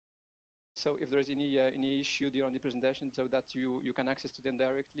So if there's any issue during the presentation, so that you can access to them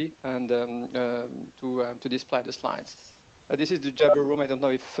directly and to display the slides. This is the Jabber room. I don't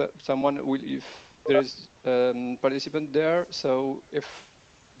know if someone will, if there is participant there. So if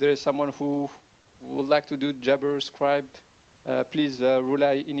there is someone who would like to do Jabber scribe, please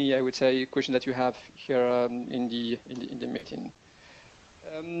relay any, I would say, question that you have here in the meeting.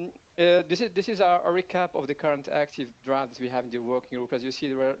 This is a recap of the current active drafts we have in the working group. As you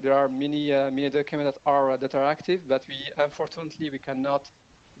see, there are many documents that are active, but unfortunately we cannot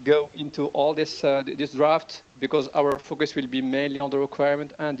go into all this draft because our focus will be mainly on the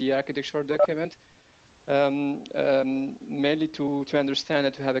requirement and the architecture document, mainly to understand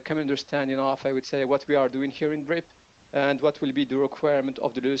and to have a common understanding of, I would say, what we are doing here in DRIP and what will be the requirement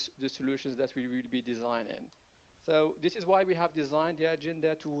of the solutions that we will be designing. So this is why we have designed the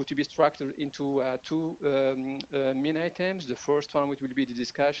agenda to be structured into two main items. The first one, which will be the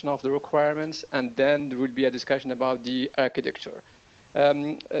discussion of the requirements, and then there will be a discussion about the architecture.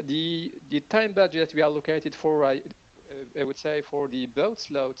 The time budget we allocated for, I would say, for the both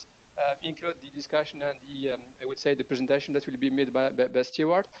slots include the discussion and the, I would say, the presentation that will be made by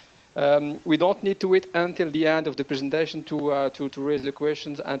Stewart. We don't need to wait until the end of the presentation to raise the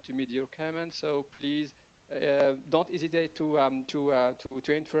questions and to meet your comments. So please. Don't hesitate to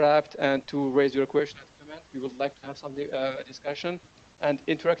interrupt and to raise your question and comment. We would like to have some discussion and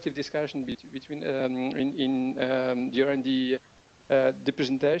interactive discussion between during the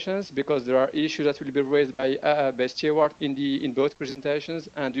presentations, because there are issues that will be raised by Stewart in both presentations,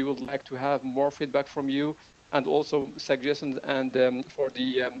 and we would like to have more feedback from you and also suggestions and for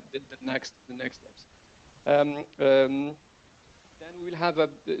the next steps. Then we will have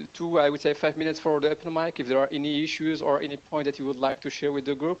I would say 5 minutes for the open mic if there are any issues or any point that you would like to share with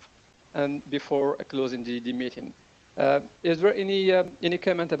the group, and before closing the meeting. Is there any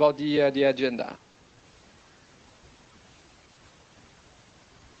comment about the agenda?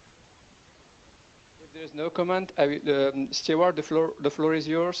 If there is no comment, I will, Stewart, the floor is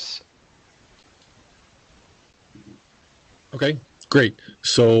yours. Okay, great.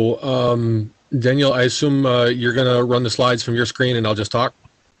 So. Daniel, I assume you're going to run the slides from your screen and I'll just talk?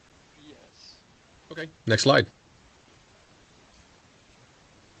 Yes. Okay, next slide.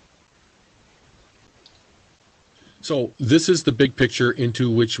 So this is the big picture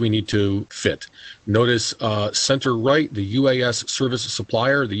into which we need to fit. Notice center right, the UAS service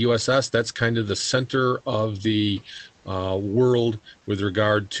supplier, the USS, that's kind of the center of the world with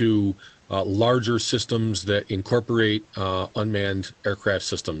regard to larger systems that incorporate unmanned aircraft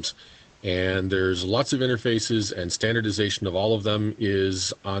systems. And there's lots of interfaces, and standardization of all of them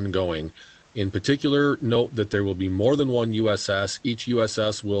is ongoing. In particular, note that there will be more than one USS. Each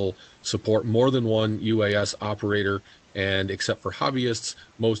USS will support more than one UAS operator, and except for hobbyists,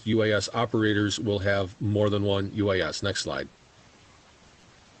 most UAS operators will have more than one UAS. Next slide.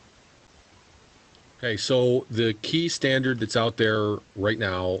 Okay, so the key standard that's out there right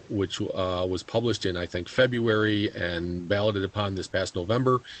now, which was published in, I think, February and balloted upon this past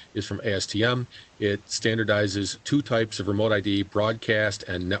November, is from ASTM. It standardizes two types of remote ID, broadcast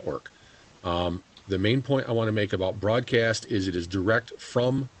and network. The main point I want to make about broadcast is it is direct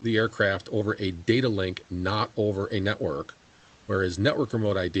from the aircraft over a data link, not over a network, whereas network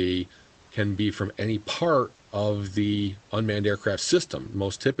remote ID can be from any part of the unmanned aircraft system,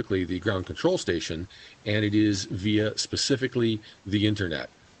 most typically the ground control station, and it is via specifically the internet.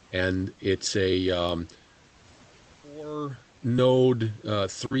 And it's a 4-node,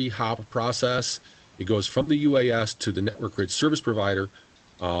 3-hop process. It goes from the UAS to the network grid service provider,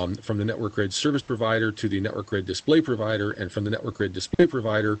 from the network grid service provider to the network grid display provider, and from the network grid display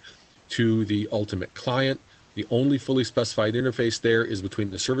provider to the ultimate client. The only fully specified interface there is between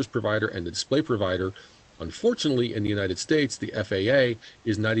the service provider and the display provider. Unfortunately, in the United States, the FAA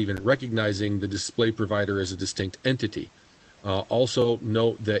is not even recognizing the display provider as a distinct entity. Also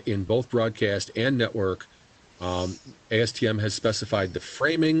note that in both broadcast and network, ASTM has specified the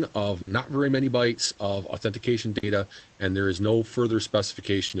framing of not very many bytes of authentication data, and there is no further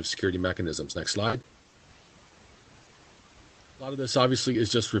specification of security mechanisms. Next slide. A lot of this obviously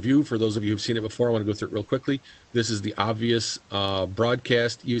is just review. For those of you who've seen it before, I want to go through it real quickly. This is the obvious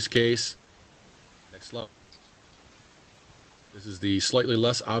broadcast use case. Next slide. This is the slightly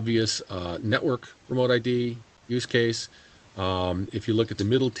less obvious network remote ID use case. If you look at the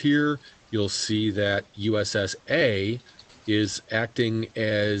middle tier, you'll see that USS A is acting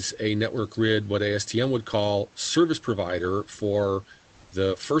as a network grid, what ASTM would call service provider for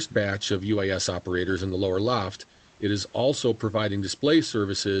the first batch of UAS operators in the lower left. It is also providing display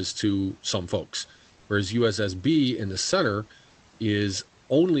services to some folks, whereas USS B in the center is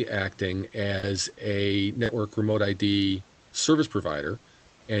only acting as a network remote ID service provider,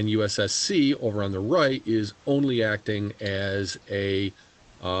 and USSC over on the right is only acting as a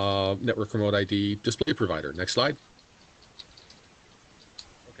network remote ID display provider. Next slide.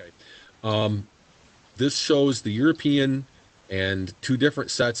 Okay. This shows the European and two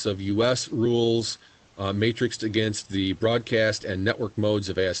different sets of US rules matrixed against the broadcast and network modes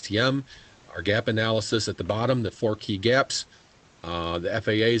of ASTM. Our gap analysis at the bottom, the 4 key gaps. The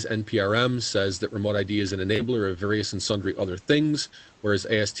FAA's NPRM says that remote ID is an enabler of various and sundry other things, whereas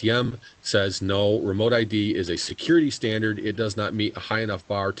ASTM says no, remote ID is a security standard. It does not meet a high enough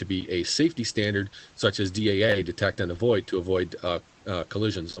bar to be a safety standard, such as DAA, detect and avoid, to avoid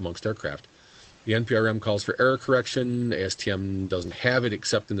collisions amongst aircraft. The NPRM calls for error correction. ASTM doesn't have it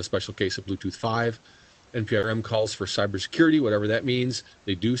except in the special case of Bluetooth 5. NPRM calls for cybersecurity, whatever that means.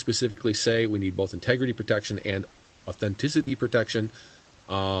 They do specifically say we need both integrity protection and authenticity protection.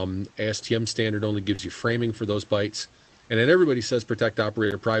 ASTM standard only gives you framing for those bytes. And then everybody says protect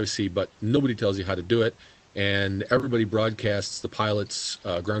operator privacy, but nobody tells you how to do it. And everybody broadcasts the pilot's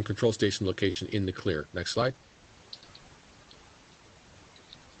ground control station location in the clear. Next slide.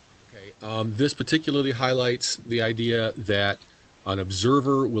 Okay. This particularly highlights the idea that an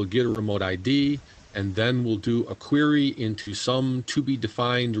observer will get a remote ID and then we'll do a query into some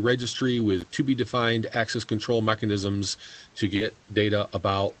to-be-defined registry with to-be-defined access control mechanisms to get data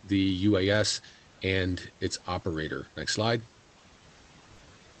about the UAS and its operator. Next slide.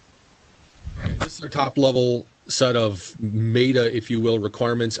 Okay, this is our top-level set of meta, if you will,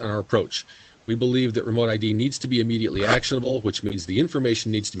 requirements on our approach. We believe that remote ID needs to be immediately actionable, which means the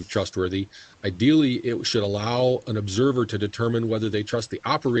information needs to be trustworthy. Ideally, it should allow an observer to determine whether they trust the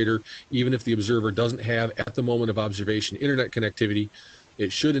operator, even if the observer doesn't have, at the moment of observation, internet connectivity.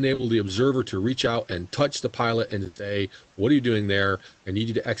 It should enable the observer to reach out and touch the pilot and say, what are you doing there? I need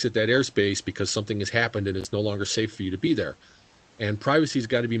you to exit that airspace because something has happened and it's no longer safe for you to be there. And privacy's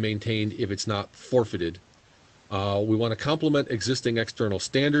got to be maintained if it's not forfeited. We want to complement existing external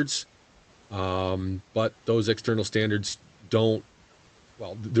standards. But those external standards don't,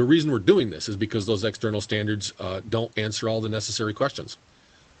 well, the reason we're doing this is because those external standards don't answer all the necessary questions.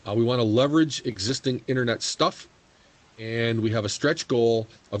 We want to leverage existing internet stuff, and we have a stretch goal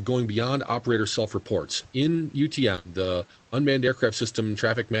of going beyond operator self-reports. In UTM, the Unmanned Aircraft System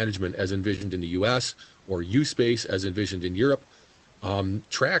Traffic Management as envisioned in the US, or USpace as envisioned in Europe,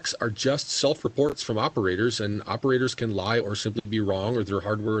 tracks are just self-reports from operators, and operators can lie or simply be wrong, or their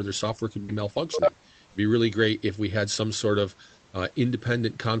hardware or their software could be malfunctioning. It'd be really great if we had some sort of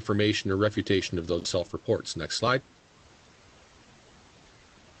independent confirmation or refutation of those self-reports. Next slide.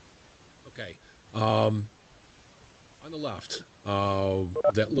 Okay. On the left,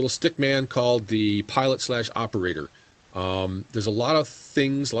 that little stick man called the pilot/operator. There's a lot of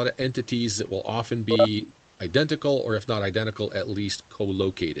things, a lot of entities that will often be identical, or if not identical, at least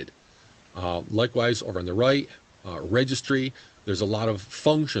co-located. Likewise, over on the right, registry, there's a lot of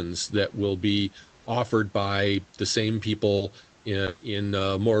functions that will be offered by the same people in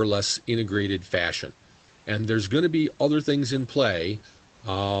more or less integrated fashion. And there's going to be other things in play,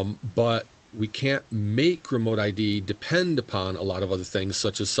 but we can't make remote ID depend upon a lot of other things,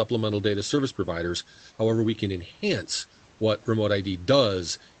 such as supplemental data service providers. However, we can enhance what remote ID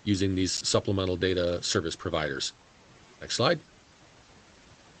does using these supplemental data service providers. Next slide.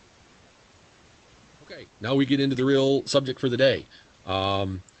 Okay, now we get into the real subject for the day.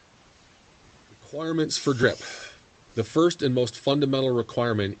 Requirements for DRIP. The first and most fundamental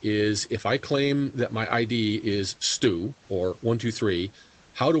requirement is if I claim that my ID is Stu, or 123,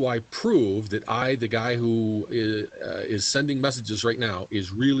 how do I prove that I, the guy who is sending messages right now,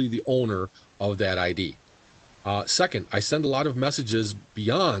 is really the owner of that ID? Second, I send a lot of messages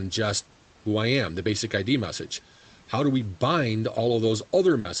beyond just who I am, the basic ID message. How do we bind all of those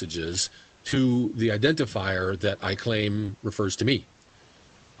other messages to the identifier that I claim refers to me?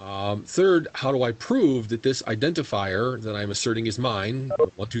 Third, how do I prove that this identifier that I'm asserting is mine,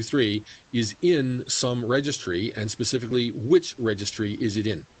 123, is in some registry, and specifically, which registry is it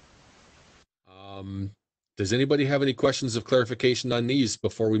in? Does anybody have any questions of clarification on these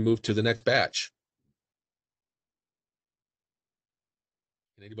before we move to the next batch?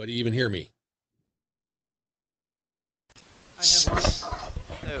 Can anybody even hear me? I have one.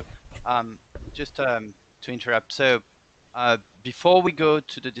 So, just to interrupt. So, before we go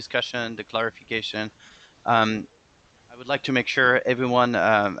to the discussion, the clarification, I would like to make sure everyone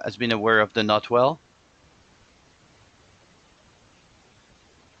has been aware of the not well.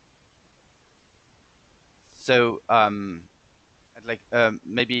 So, I'd like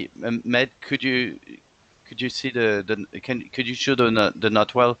maybe Med, could you could you see could you show the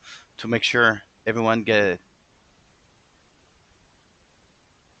not well to make sure everyone get?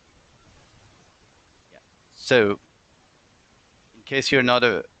 Yeah. So in case you're not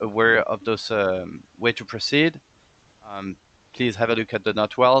aware of those way to proceed, please have a look at the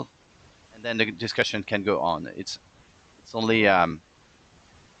not well, and then the discussion can go on. It's only an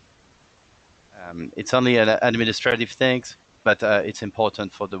administrative thing, but it's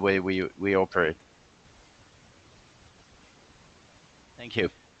important for the way we operate. Thank you.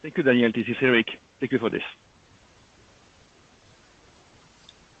 Thank you, Daniel. This is Eric. Thank you for this.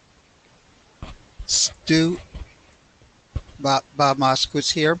 Stu, Bob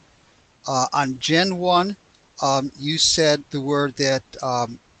Moskowitz here. On Gen 1, you said the word that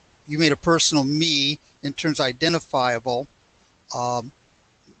you made a personal me in terms of identifiable.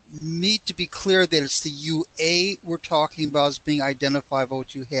 Need to be clear that it's the UA we're talking about as being identifiable,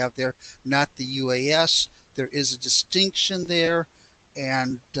 what you have there, not the UAS. There is a distinction there,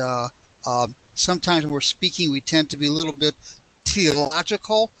 and sometimes when we're speaking, we tend to be a little bit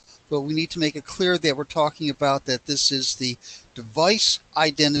theological, but we need to make it clear that we're talking about that this is the device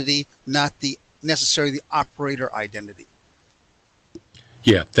identity, not necessarily the operator identity.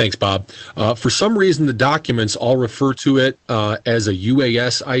 Yeah, thanks, Bob. For some reason, the documents all refer to it as a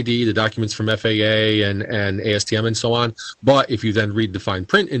UAS ID, the documents from FAA and ASTM and so on. But if you then read the fine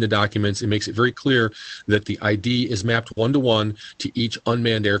print in the documents, it makes it very clear that the ID is mapped one-to-one to each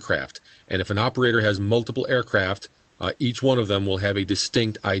unmanned aircraft. And if an operator has multiple aircraft, each one of them will have a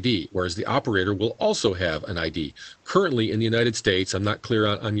distinct ID, whereas the operator will also have an ID. Currently in the United States, I'm not clear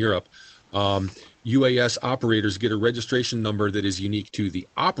on Europe, UAS operators get a registration number that is unique to the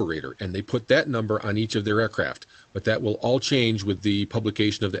operator, and they put that number on each of their aircraft. But that will all change with the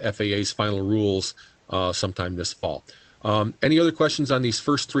publication of the FAA's final rules sometime this fall. Any other questions on these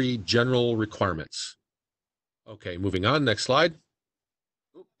first three general requirements? Okay, moving on. Next slide.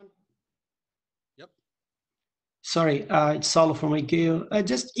 Yep. Sorry, it's Saulo from ICAO.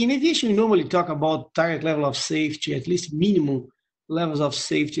 Just in aviation, we normally talk about target level of safety, at least minimum levels of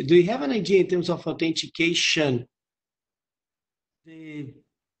safety. Do you have an idea in terms of authentication, the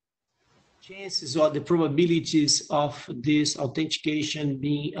chances or the probabilities of this authentication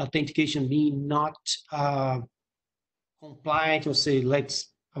being not compliant, or say, let's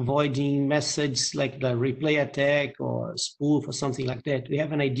avoiding messages like the replay attack or spoof or something like that? Do you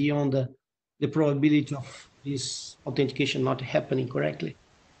have an idea on the probability of this authentication not happening correctly?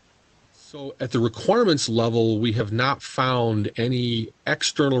 So at the requirements level, we have not found any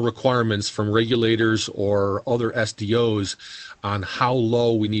external requirements from regulators or other SDOs on how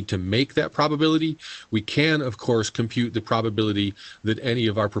low we need to make that probability. We can, of course, compute the probability that any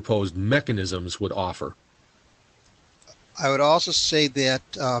of our proposed mechanisms would offer. I would also say that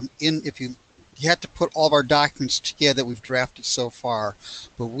if you had to put all of our documents together that we've drafted so far,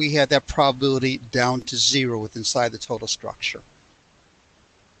 but we had that probability down to 0 inside the total structure.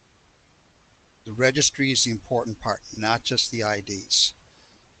 The registry is the important part, not just the IDs.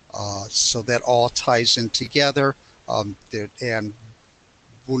 So that all ties in together, and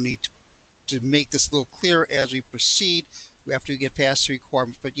we'll need to make this a little clearer as we proceed after we get past the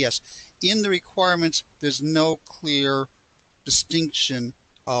requirements. But yes, in the requirements, there's no clear distinction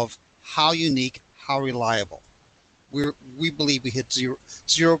of how unique, how reliable. We believe we hit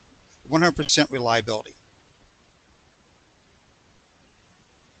 100% reliability.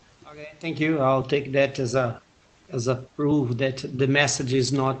 Okay, thank you. I'll take that as a proof that the message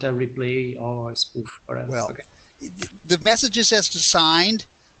is not a replay or a spoof. Well, okay. The messages as designed,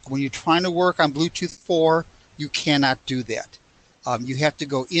 when you're trying to work on Bluetooth 4, you cannot do that. You have to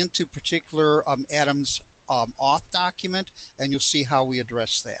go into particular Adam's auth document, and you'll see how we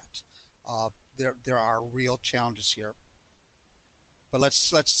address that. There are real challenges here. But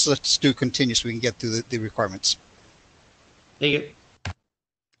let's do continue so we can get through the requirements. Thank you.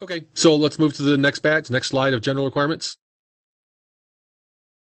 Okay, so let's move to the next batch, next slide of general requirements.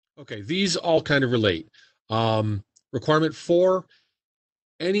 Okay, these all kind of relate. Requirement 4,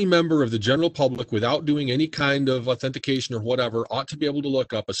 any member of the general public without doing any kind of authentication or whatever ought to be able to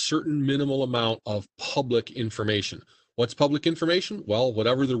look up a certain minimal amount of public information. What's public information? Well,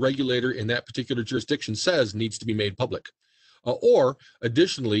 whatever the regulator in that particular jurisdiction says needs to be made public. Or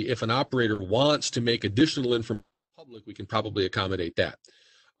additionally, if an operator wants to make additional information public, we can probably accommodate that.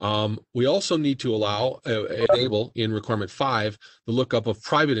 We also need to enable in requirement 5 the lookup of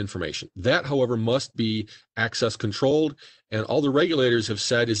private information. That, however, must be access controlled, and all the regulators have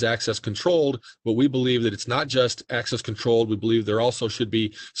said is access controlled, but we believe that it's not just access controlled. We believe there also should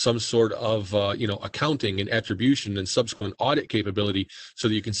be some sort of accounting and attribution and subsequent audit capability, so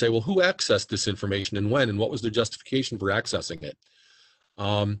that you can say, well, who accessed this information and when, and what was their justification for accessing it.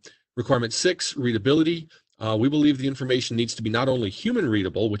 Requirement 6, readability. We believe the information needs to be not only human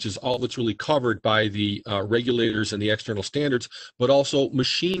readable, which is all that's really covered by the regulators and the external standards, but also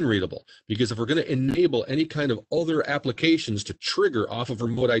machine readable. Because if we're going to enable any kind of other applications to trigger off of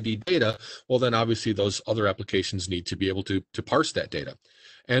remote ID data, well, then obviously those other applications need to be able to parse that data.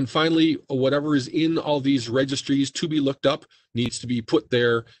 And finally, whatever is in all these registries to be looked up needs to be put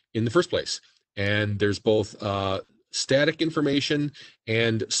there in the first place. And there's both static information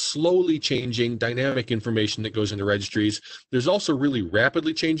and slowly changing dynamic information that goes into registries. There's also really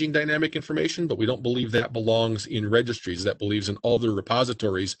rapidly changing dynamic information, but we don't believe that belongs in registries. That believes in other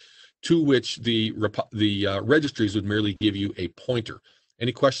repositories to which the registries would merely give you a pointer.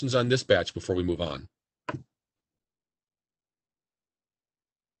 Any questions on this batch before we move on?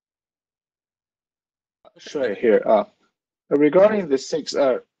 Sure, here. Regarding the 6,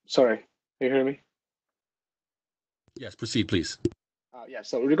 sorry, can you hear me? Yes, proceed, please. Yeah,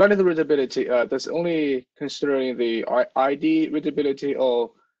 so regarding the readability, that's only considering the ID readability,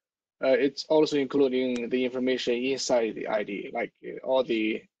 or it's also including the information inside the ID, like all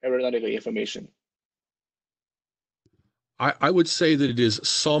the aeronautical information? I would say that it is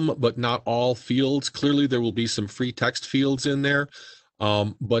some, but not all fields. Clearly, there will be some free text fields in there.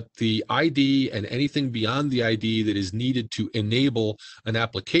 But the ID and anything beyond the ID that is needed to enable an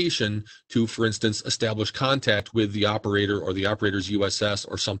application to, for instance, establish contact with the operator or the operator's USS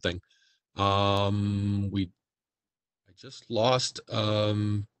or something. I just lost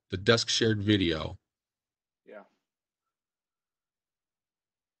the desk shared video. Yeah.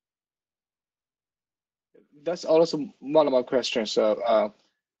 That's also one of my questions. So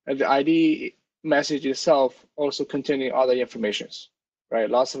the ID message itself also containing other informations, right?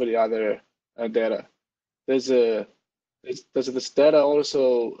 Lots of the other data. Does this data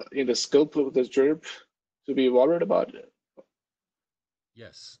also in the scope of the JIRP to be worried about?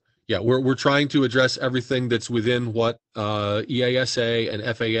 Yes. Yeah, we're trying to address everything that's within what EASA and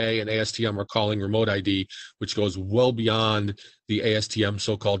FAA and ASTM are calling remote ID, which goes well beyond the ASTM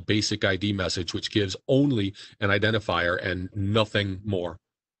so-called basic ID message, which gives only an identifier and nothing more.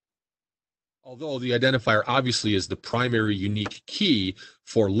 Although the identifier obviously is the primary unique key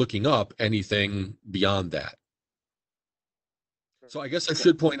for looking up anything beyond that. So I guess I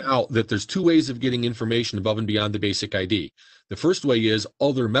should point out that there's two ways of getting information above and beyond the basic ID. The first way is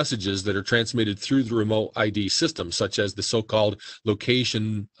other messages that are transmitted through the remote ID system, such as the so-called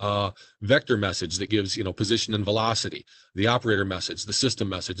location vector message that gives, position and velocity, the operator message, the system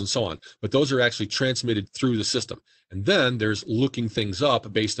message, and so on. But those are actually transmitted through the system. And then there's looking things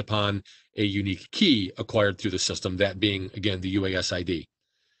up based upon a unique key acquired through the system, that being, again, the UAS ID.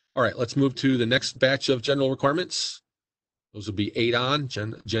 All right, let's move to the next batch of general requirements. Those will be 8 on,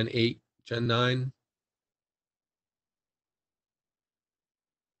 Gen 8, Gen 9.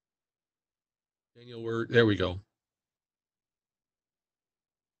 Daniel, there we go.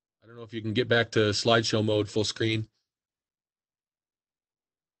 I don't know if you can get back to slideshow mode, full screen.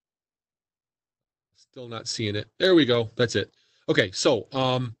 Still not seeing it. There we go. That's it. Okay, so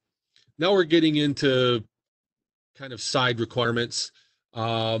now we're getting into kind of side requirements.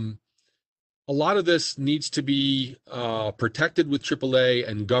 A lot of this needs to be protected with AAA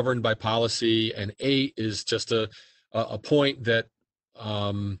and governed by policy, and 8 is just a point that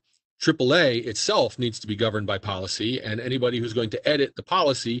AAA itself needs to be governed by policy, and anybody who's going to edit the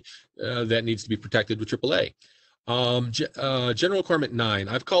policy, that needs to be protected with AAA. General requirement 9,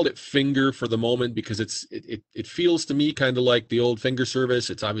 I've called it finger for the moment because it feels to me kind of like the old finger service.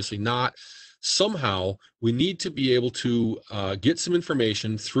 It's obviously not. Somehow we need to be able to get some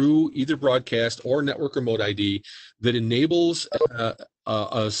information through either broadcast or network remote ID that enables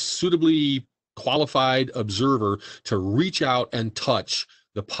a suitably qualified observer to reach out and touch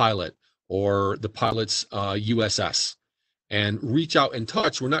the pilot or the pilot's USS. And reach out and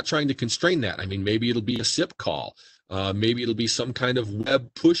touch, we're not trying to constrain that. I mean, maybe it'll be a SIP call. Maybe it'll be some kind of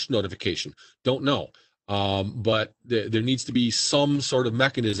web push notification. Don't know. But there needs to be some sort of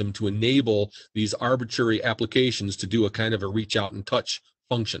mechanism to enable these arbitrary applications to do a kind of a reach out and touch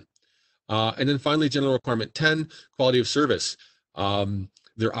function. And then finally, general requirement 10, quality of service.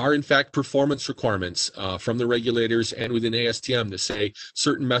 There are, in fact, performance requirements from the regulators and within ASTM that say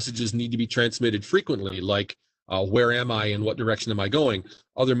certain messages need to be transmitted frequently, like where am I and what direction am I going?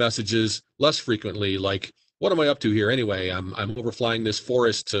 Other messages less frequently, like, what am I up to here anyway? I'm overflying this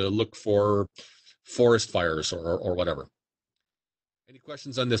forest to look for forest fires or whatever. Any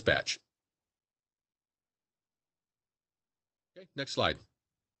questions on this batch? Okay, next slide.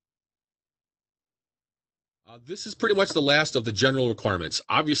 This is pretty much the last of the general requirements.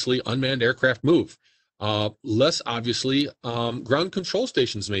 Obviously, unmanned aircraft move. Less obviously, ground control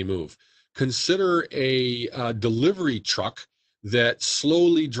stations may move. Consider a delivery truck that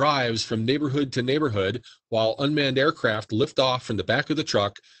slowly drives from neighborhood to neighborhood while unmanned aircraft lift off from the back of the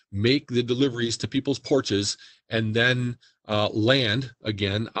truck, make the deliveries to people's porches, and then land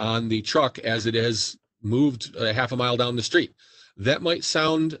again on the truck as it has moved half a mile down the street. That might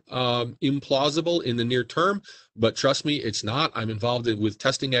sound implausible in the near term, but trust me, it's not. I'm involved with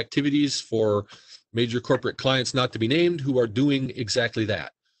testing activities for major corporate clients not to be named who are doing exactly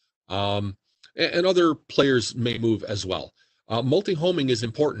that. And other players may move as well. Multi-homing is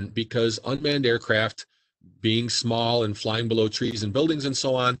important because unmanned aircraft, being small and flying below trees and buildings and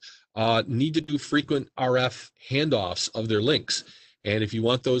so on, need to do frequent RF handoffs of their links. And if you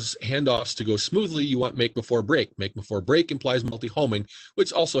want those handoffs to go smoothly, you want make before break. Make before break implies multi-homing,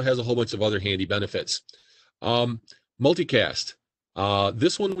 which also has a whole bunch of other handy benefits. Multicast.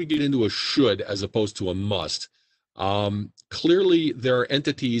 This one we get into a should as opposed to a must. Clearly, there are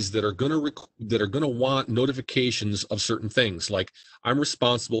entities that are going to want notifications of certain things, like I'm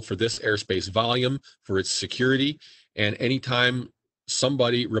responsible for this airspace volume, for its security, and anytime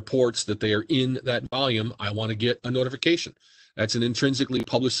somebody reports that they are in that volume, I want to get a notification. That's an intrinsically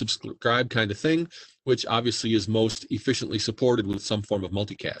publish subscribe kind of thing, which obviously is most efficiently supported with some form of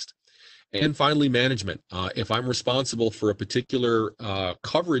multicast. And finally, management. If I'm responsible for a particular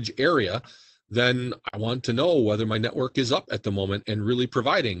coverage area, then I want to know whether my network is up at the moment and really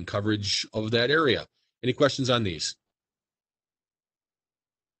providing coverage of that area. Any questions on these?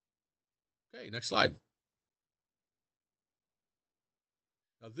 Okay, next slide.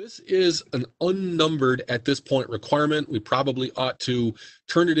 Now, this is an unnumbered at this point requirement. We probably ought to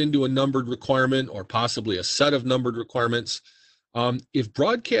turn it into a numbered requirement or possibly a set of numbered requirements. If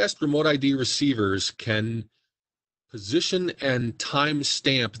broadcast remote ID receivers can position and time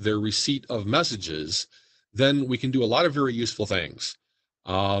stamp their receipt of messages, then we can do a lot of very useful things.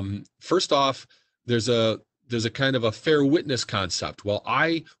 First off, there's a kind of a fair witness concept. Well,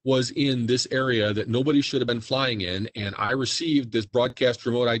 I was in this area that nobody should have been flying in, and I received this broadcast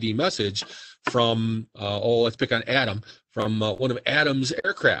remote ID message from, let's pick on Adam, from one of Adam's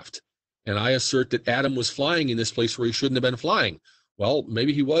aircraft. And I assert that Adam was flying in this place where he shouldn't have been flying. Well,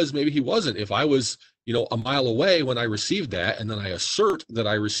 maybe he was, maybe he wasn't. If I was, a mile away when I received that, and then I assert that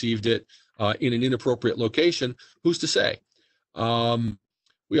I received it in an inappropriate location, who's to say?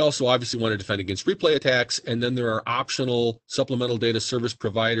 We also obviously want to defend against replay attacks, and then there are optional supplemental data service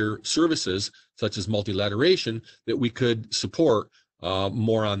provider services, such as multilateration, that we could support.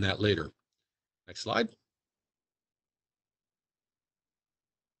 More on that later. Next slide.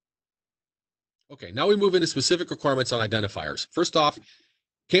 Okay, now we move into specific requirements on identifiers. First off,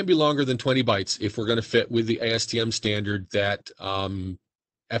 can't be longer than 20 bytes if we're going to fit with the ASTM standard that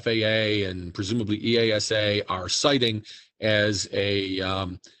FAA and presumably EASA are citing as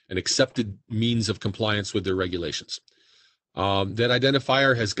an accepted means of compliance with their regulations. That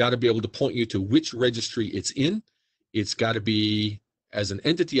identifier has got to be able to point you to which registry it's in. It's got to be, as an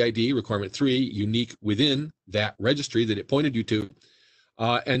entity ID, requirement 3, unique within that registry that it pointed you to.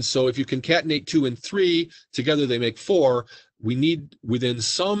 And so if you concatenate 2 and 3, together they make 4. We need, within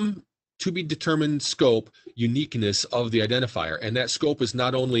some to be determined scope, uniqueness of the identifier. And that scope is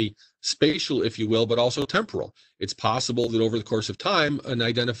not only spatial, if you will, but also temporal. It's possible that over the course of time, an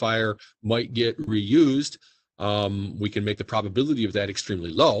identifier might get reused. We can make the probability of that extremely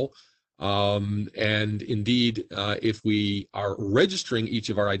low. And indeed, if we are registering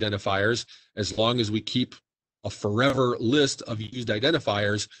each of our identifiers, as long as we keep a forever list of used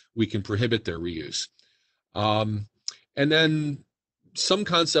identifiers, we can prohibit their reuse. And then some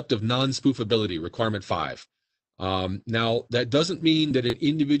concept of non-spoofability, requirement 5. Now, that doesn't mean that an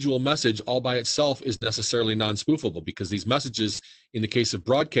individual message all by itself is necessarily non-spoofable, because these messages, in the case of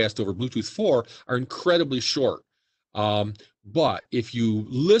broadcast over Bluetooth 4, are incredibly short. But if you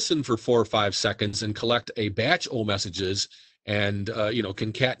listen for 4 or 5 seconds and collect a batch of messages and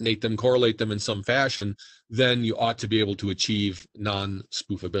concatenate them, correlate them in some fashion, then you ought to be able to achieve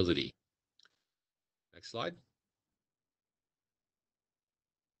non-spoofability. Next slide.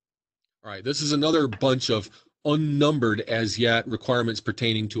 All right, this is another bunch of unnumbered as yet requirements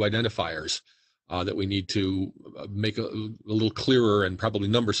pertaining to identifiers that we need to make a little clearer and probably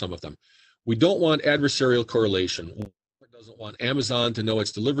number some of them. We don't want adversarial correlation. It doesn't want Amazon to know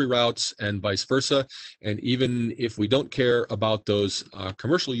its delivery routes and vice versa. And even if we don't care about those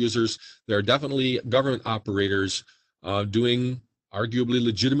commercial users, there are definitely government operators doing arguably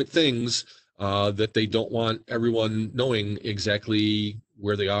legitimate things that they don't want everyone knowing exactly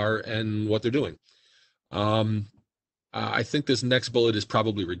where they are and what they're doing. I think this next bullet is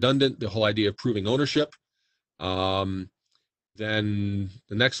probably redundant, the whole idea of proving ownership. Then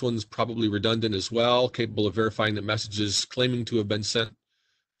the next one's probably redundant as well, capable of verifying that messages claiming to have been sent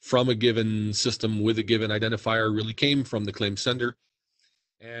from a given system with a given identifier really came from the claim sender.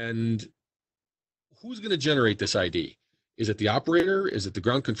 And who's going to generate this ID? Is it the operator? Is it the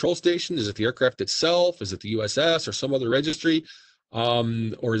ground control station? Is it the aircraft itself? Is it the USS or some other registry?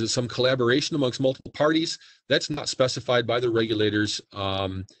 Or is it some collaboration amongst multiple parties? That's not specified by the regulators.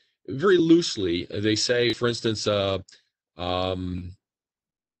 Very loosely, they say, for instance, a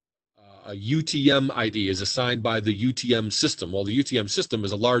UTM ID is assigned by the UTM system. Well, the UTM system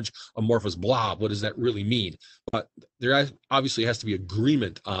is a large amorphous blob. What does that really mean? But there obviously has to be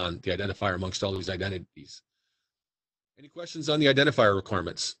agreement on the identifier amongst all these identities. Any questions on the identifier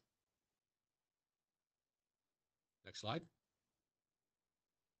requirements? Next slide.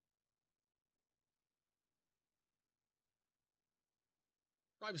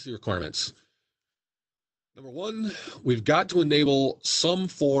 Privacy requirements. Number one, we've got to enable some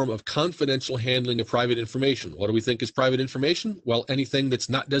form of confidential handling of private information. What do we think is private information? Well, anything that's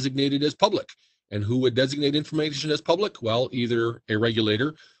not designated as public. And who would designate information as public? Well, either a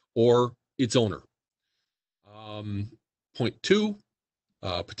regulator or its owner. Point two,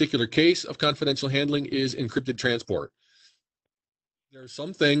 a particular case of confidential handling is encrypted transport. There are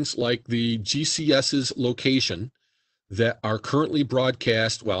some things like the GCS's location that are currently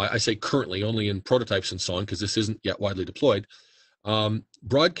broadcast, well, I say currently only in prototypes and so on, because this isn't yet widely deployed,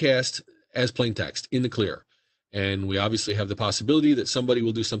 broadcast as plain text in the clear. And we obviously have the possibility that somebody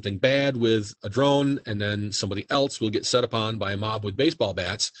will do something bad with a drone, and then somebody else will get set upon by a mob with baseball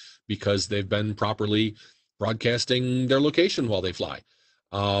bats because they've been properly broadcasting their location while they fly.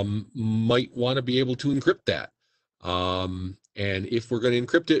 Might want to be able to encrypt that. And if we're going to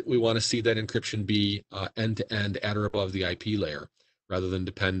encrypt it, we want to see that encryption be end-to-end at or above the IP layer, rather than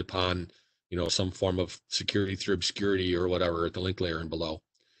depend upon, some form of security through obscurity or whatever at the link layer and below.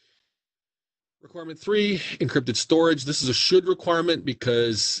 Requirement 3, encrypted storage. This is a should requirement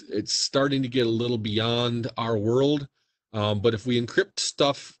because it's starting to get a little beyond our world. But if we encrypt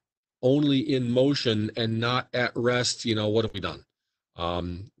stuff only in motion and not at rest, what have we done?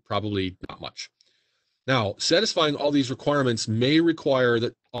 Probably not much. Now, satisfying all these requirements may require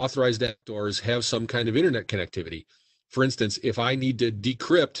that authorized actors have some kind of internet connectivity. For instance, if I need to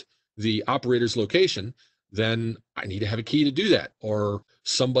decrypt the operator's location, then I need to have a key to do that. Or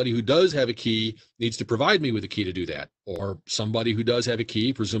somebody who does have a key needs to provide me with a key to do that. Or somebody who does have a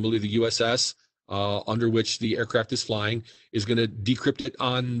key, presumably the USS under which the aircraft is flying, is going to decrypt it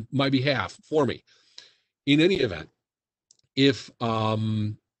on my behalf for me. In any event, if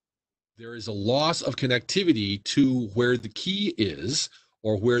there is a loss of connectivity to where the key is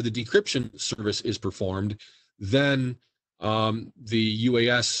or where the decryption service is performed, then the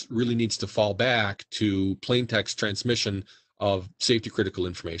UAS really needs to fall back to plain text transmission of safety critical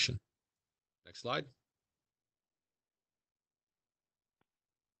information. Next slide.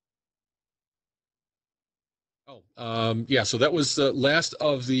 Yeah, so that was the last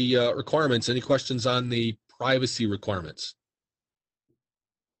of the requirements. Any questions on the privacy requirements?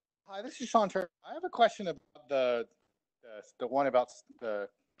 Hi, this is Sean Turner. I have a question about the one about the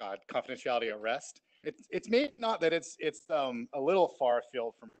confidentiality at rest. It's maybe not that it's a little far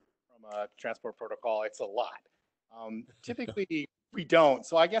afield from a transport protocol. It's a lot. Typically, we don't.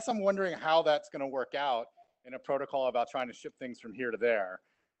 So I guess I'm wondering how that's going to work out in a protocol about trying to ship things from here to there.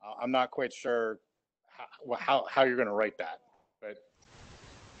 I'm not quite sure how you're going to write that. But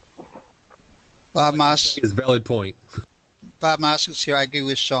Bob Moss is a valid point. Bob Moskowitz here. I agree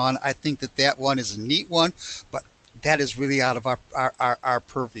with Sean. I think that one is a neat one, but that is really out of our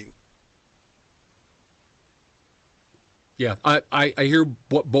purview. Yeah, I hear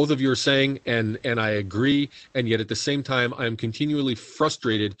what both of you are saying, and I agree. And yet at the same time, I'm continually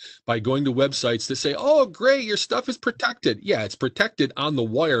frustrated by going to websites that say, oh, great, your stuff is protected. Yeah, it's protected on the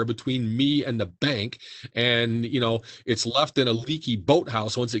wire between me and the bank. And, it's left in a leaky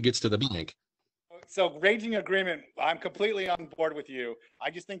boathouse once it gets to the bank. So raging agreement, I'm completely on board with you. I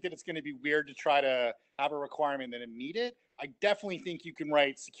just think that it's going to be weird to try to have a requirement that it meet it. I definitely think you can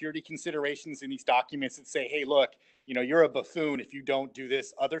write security considerations in these documents that say, hey, look, you're a buffoon if you don't do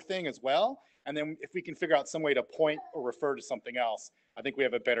this other thing as well. And then if we can figure out some way to point or refer to something else, I think we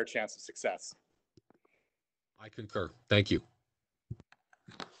have a better chance of success. I concur. Thank you.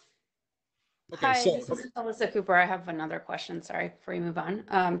 Okay, Hi, so this is Alyssa Cooper. I have another question, sorry, before you move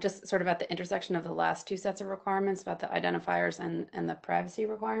on. Just sort of at the intersection of the last two sets of requirements about the identifiers and the privacy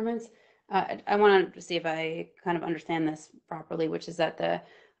requirements. I want to see if I kind of understand this properly, which is that the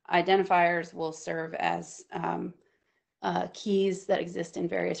identifiers will serve as keys that exist in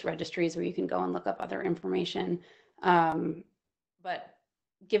various registries where you can go and look up other information. But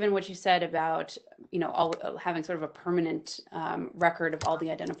given what you said about, all having sort of a permanent record of all the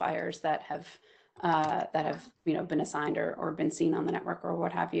identifiers that have been assigned or been seen on the network or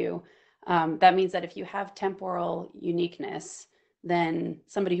what have you, that means that if you have temporal uniqueness, then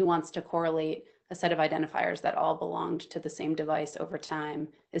somebody who wants to correlate a set of identifiers that all belonged to the same device over time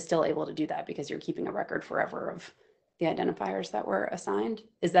is still able to do that because you're keeping a record forever of the identifiers that were assigned.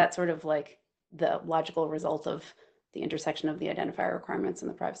 Is that sort of like the logical result of the intersection of the identifier requirements and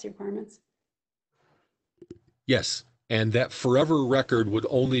the privacy requirements? yes, and that forever record would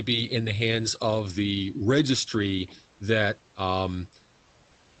only be in the hands of the registry that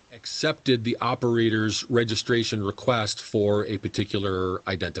accepted the operator's registration request for a particular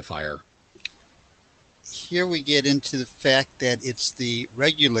identifier. Here we get into the fact that it's the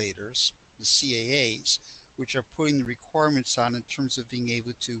regulators, the CAAs, which are putting the requirements on in terms of being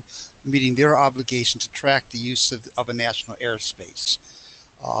able to meeting their obligation to track the use of a national airspace.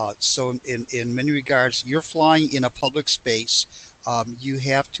 So in many regards, you're flying in a public space, you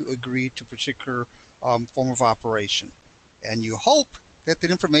have to agree to a particular form of operation. And you hope that the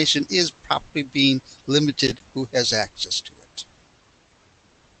information is properly being limited who has access to it.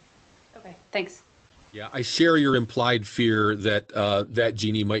 Okay, thanks. Yeah, I share your implied fear that that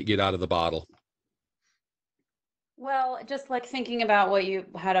genie might get out of the bottle. Well, just like thinking about what you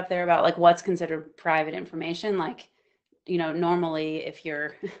had up there about like what's considered private information, like, normally if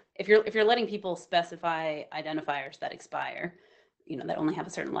you're letting people specify identifiers that expire, that only have a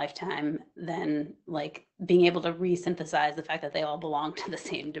certain lifetime, then like being able to resynthesize the fact that they all belong to the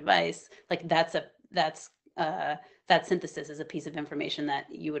same device, like that synthesis is a piece of information that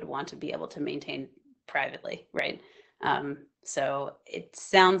you would want to be able to maintain privately, right? So it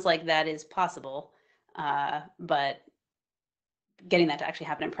sounds like that is possible, but getting that to actually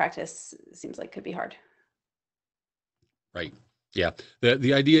happen in practice seems like could be hard. Right. Yeah.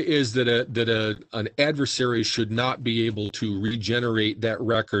 The idea is that an adversary should not be able to regenerate that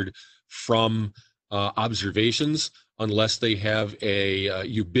record from observations unless they have a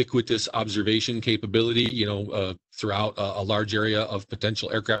ubiquitous observation capability, throughout a large area of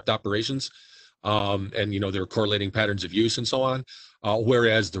potential aircraft operations. And there are correlating patterns of use and so on.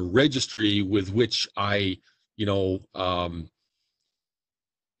 Whereas the registry with which I,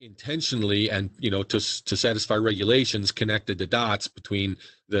 intentionally and to satisfy regulations connected the dots between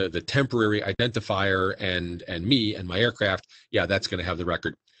the temporary identifier and me and my aircraft, yeah, that's going to have the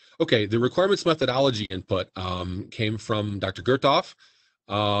record. Okay, the requirements methodology input came from Dr. Gertoff.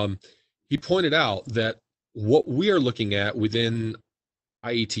 He pointed out that what we are looking at within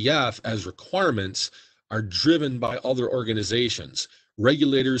IETF as requirements are driven by other organizations,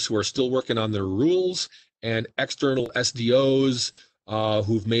 regulators who are still working on their rules, and external SDOs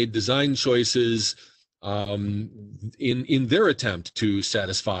who've made design choices in their attempt to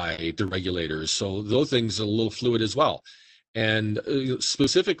satisfy the regulators. So those things are a little fluid as well. And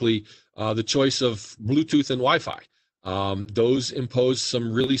specifically, the choice of Bluetooth and Wi-Fi. Those impose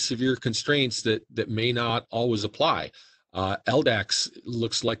some really severe constraints that may not always apply. LDAX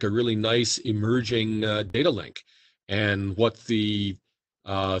looks like a really nice emerging data link. And what the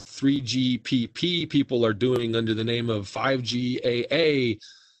 3GPP people are doing under the name of 5G AA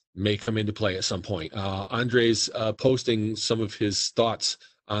may come into play at some point. Andre's posting some of his thoughts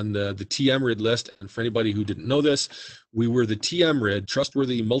on the TMRID list. And for anybody who didn't know this, we were the TMRID,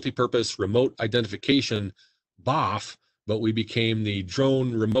 Trustworthy Multipurpose Remote Identification, BOF, but we became the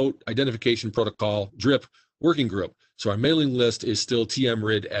Drone Remote Identification Protocol, DRIP, working group. So our mailing list is still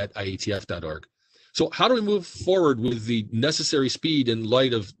tmrid at ietf.org. So how do we move forward with the necessary speed in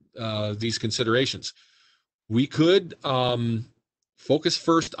light of these considerations? We could focus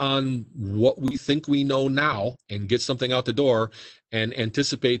first on what we think we know now and get something out the door, and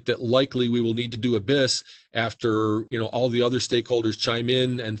anticipate that likely we will need to do a BIS after all the other stakeholders chime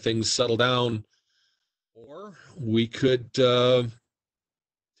in and things settle down. Or we could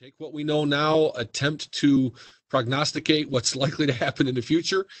take what we know now, attempt to prognosticate what's likely to happen in the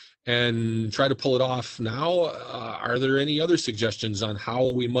future, and try to pull it off now. Are there any other suggestions on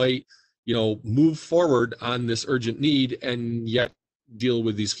how we might, move forward on this urgent need and yet deal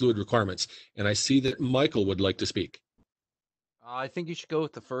with these fluid requirements? And I see that Michael would like to speak. I think you should go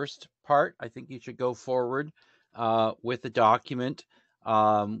with the first part. I think you should go forward with the document,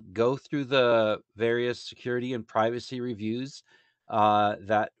 go through the various security and privacy reviews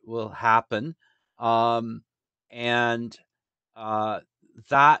that will happen, and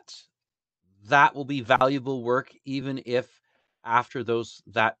that will be valuable work, even if after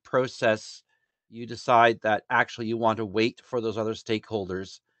that process you decide that actually you want to wait for those other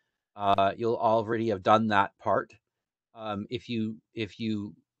stakeholders. You'll already have done that part. If you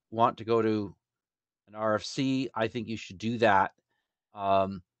want to go to an RFC, I think you should do that,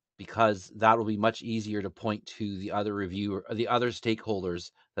 because that will be much easier to point to the other reviewer, or the other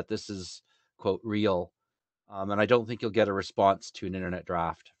stakeholders, that this is quote real. And I don't think you'll get a response to an internet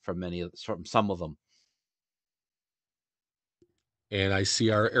draft from some of them. And I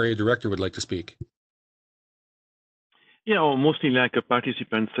see our area director would like to speak. Yeah, or mostly like a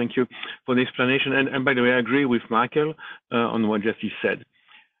participant. Thank you for the explanation. And by the way, I agree with Michael on what Jesse said.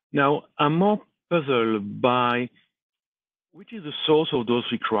 Now, I'm more puzzled by which is the source of those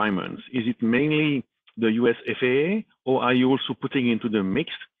requirements. Is it mainly the US FAA, or are you also putting into the mix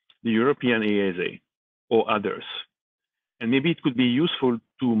the European EASA or others? And maybe it could be useful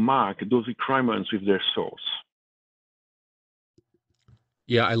to mark those requirements with their source.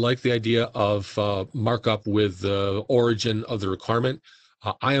 Yeah, I like the idea of markup with the origin of the requirement.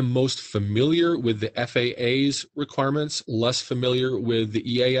 I am most familiar with the FAA's requirements, less familiar with the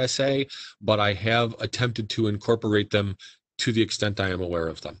EASA, but I have attempted to incorporate them to the extent I am aware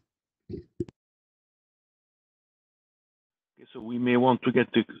of them. So we may want to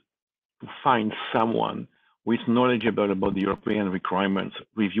get to find someone who is knowledgeable about the European requirements,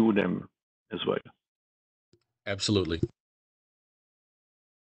 review them as well. Absolutely.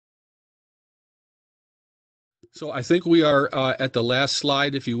 So I think we are at the last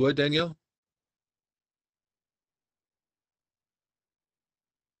slide, if you would, Danielle.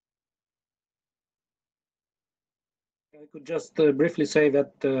 I could just briefly say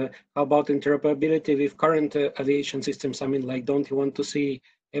that how about interoperability with current aviation systems? I mean, like, don't you want to see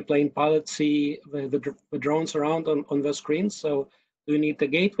a plane pilot see the drones around on the screens? So do you need the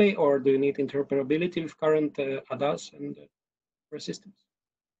gateway, or do you need interoperability with current ADAS and systems?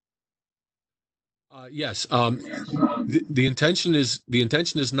 Yes. The intention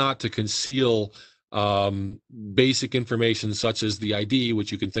is not to conceal basic information such as the ID,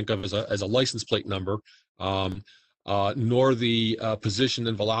 which you can think of as a license plate number, nor the position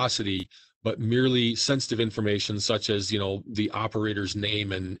and velocity, but merely sensitive information such as the operator's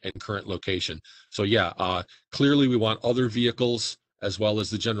name and current location. So yeah, clearly we want other vehicles as well as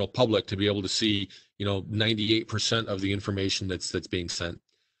the general public to be able to see 98% of the information that's being sent.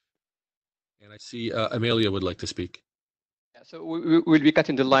 And I see Amelia would like to speak. Yeah, so we'll be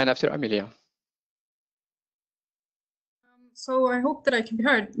cutting the line after Amelia. So I hope that I can be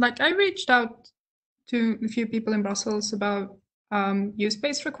heard. Like, I reached out to a few people in Brussels about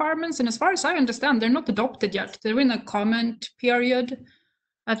use-based requirements, and as far as I understand, they're not adopted yet. They're in a comment period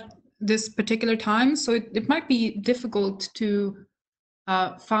at this particular time, so it might be difficult to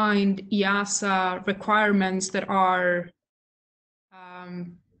find EASA requirements that are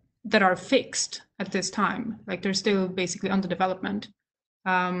fixed at this time. Like, they're still basically under development.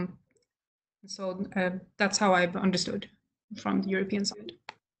 So that's how I've understood from the European side.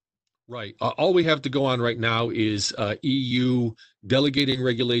 Right. All we have to go on right now is EU delegating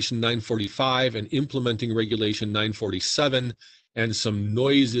Regulation 945 and implementing Regulation 947, and some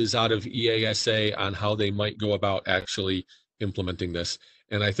noises out of EASA on how they might go about actually implementing this.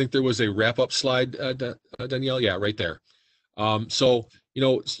 And I think there was a wrap-up slide, Danielle. Yeah, right there. So,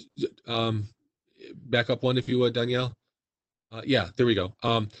 back up one if you would, Danielle. Yeah, there we go.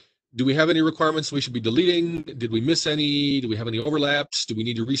 Do we have any requirements we should be deleting? Did we miss any? Do we have any overlaps? Do we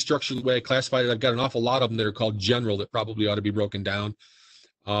need to restructure the way I classified it? I've got an awful lot of them that are called general that probably ought to be broken down.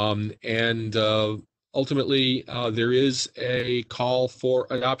 Ultimately, there is a call for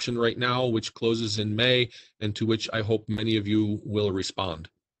adoption right now, which closes in May, and to which I hope many of you will respond.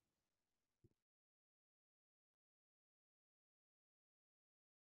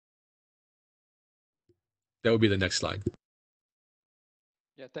 That would be the next slide.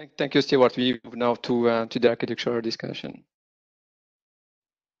 Yeah, thank you, Stewart. We move now to the architectural discussion.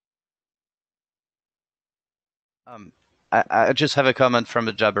 I just have a comment from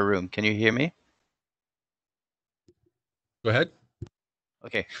the Jabber room. Can you hear me? Go ahead.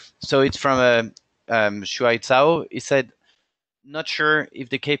 Okay, so it's from Shuai Cao. He said, not sure if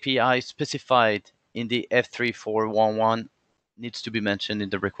the KPI specified in the F3411 needs to be mentioned in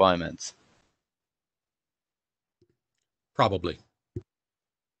the requirements. Probably.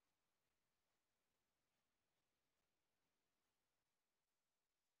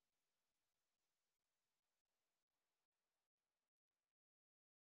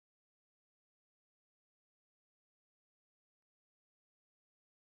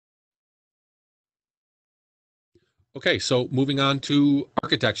 Okay, so moving on to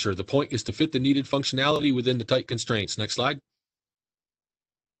architecture. The point is to fit the needed functionality within the tight constraints. Next slide.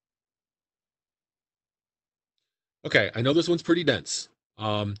 Okay, I know this one's pretty dense.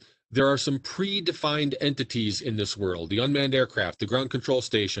 There are some predefined entities in this world: the unmanned aircraft, the ground control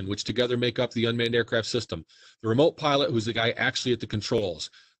station, which together make up the unmanned aircraft system, the remote pilot, who's the guy actually at the controls,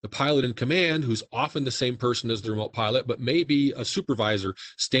 the pilot in command, who's often the same person as the remote pilot, but may be a supervisor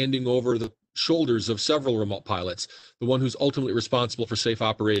standing over the shoulders of several remote pilots, the one who's ultimately responsible for safe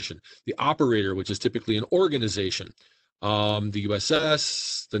operation, the operator, which is typically an organization, the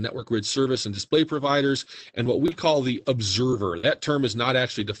USS, the network grid service and display providers, and what we call the observer. That term is not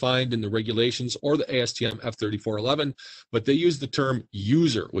actually defined in the regulations or the ASTM F3411, but they use the term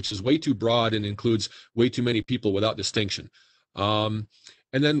user, which is way too broad and includes way too many people without distinction.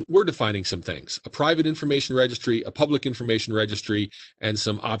 And then we're defining some things: a private information registry, a public information registry, and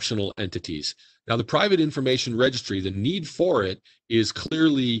some optional entities. Now, the private information registry, the need for it is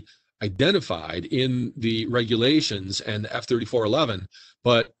clearly identified in the regulations and F3411,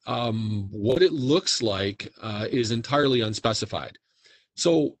 but what it looks like is entirely unspecified.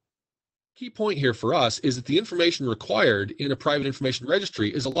 So key point here for us is that the information required in a private information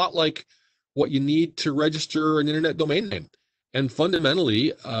registry is a lot like what you need to register an internet domain name. And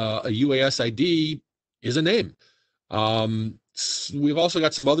fundamentally, a UAS ID is a name. We've also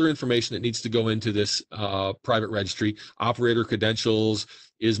got some other information that needs to go into this private registry: operator credentials,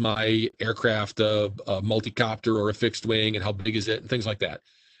 is my aircraft a multi-copter or a fixed wing, and how big is it, and things like that.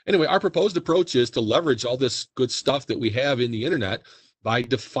 Anyway, our proposed approach is to leverage all this good stuff that we have in the internet by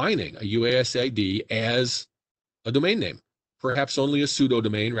defining a UAS ID as a domain name, perhaps only a pseudo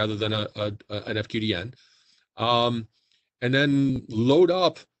domain rather than an FQDN, and then load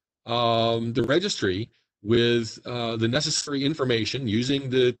up the registry with the necessary information using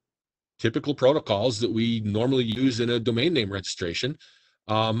the typical protocols that we normally use in a domain name registration,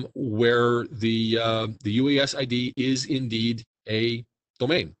 where the UAS ID is indeed a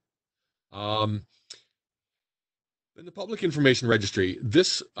domain. In the public information registry,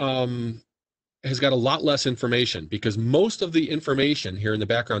 this has got a lot less information, because most of the information here in the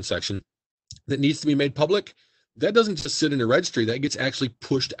background section that needs to be made public, that doesn't just sit in a registry. That gets actually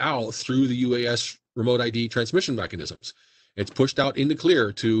pushed out through the UAS remote ID transmission mechanisms. It's pushed out in the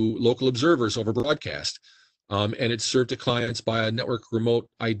clear to local observers over broadcast, and it's served to clients by a network remote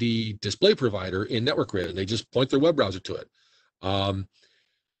ID display provider in network grid, and they just point their web browser to it.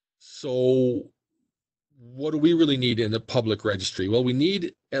 So what do we really need in the public registry? Well, we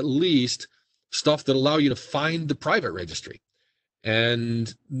need at least stuff that allow you to find the private registry.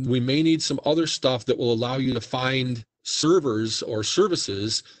 And we may need some other stuff that will allow you to find servers or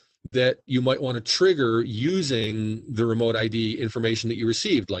services that you might want to trigger using the remote ID information that you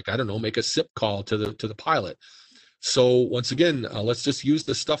received. Like, I don't know, make a SIP call to the pilot. So once again, let's just use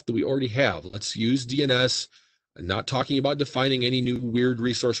the stuff that we already have. Let's use DNS. I'm not talking about defining any new weird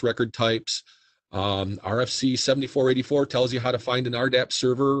resource record types. RFC 7484 tells you how to find an RDAP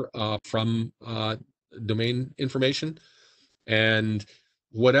server from domain information. And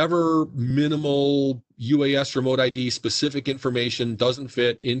whatever minimal UAS remote ID specific information doesn't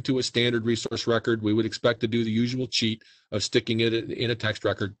fit into a standard resource record, we would expect to do the usual cheat of sticking it in a text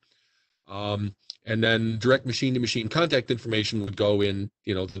record. And then direct machine-to-machine contact information would go in,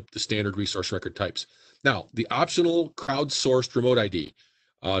 the standard resource record types. Now, the optional crowdsourced remote ID,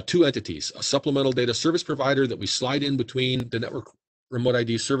 two entities: a supplemental data service provider that we slide in between the network remote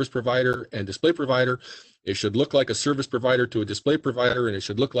ID service provider and display provider. It should look like a service provider to a display provider, and it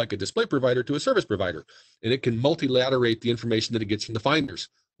should look like a display provider to a service provider. And it can multilaterate the information that it gets from the finders.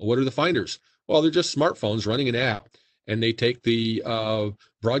 Well, what are the finders? Well, they're just smartphones running an app, and they take the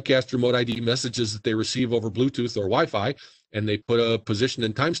broadcast remote ID messages that they receive over Bluetooth or Wi-Fi, and they put a position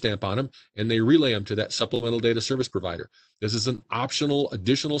and timestamp on them, and they relay them to that supplemental data service provider. This is an optional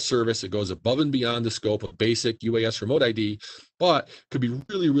additional service that goes above and beyond the scope of basic UAS remote ID, but could be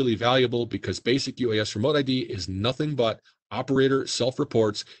really, really valuable, because basic UAS remote ID is nothing but operator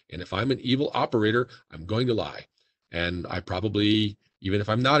self-reports. And if I'm an evil operator, I'm going to lie. And I probably, even if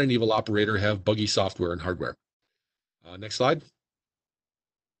I'm not an evil operator, have buggy software and hardware. Next slide.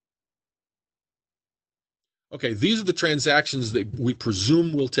 Okay, these are the transactions that we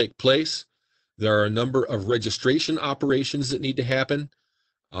presume will take place. There are a number of registration operations that need to happen.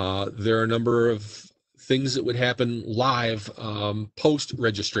 There are a number of things that would happen live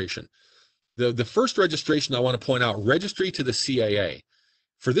post-registration. The first registration I want to point out: registry to the CAA.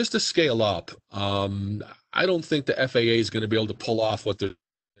 For this to scale up, I don't think the FAA is going to be able to pull off what they're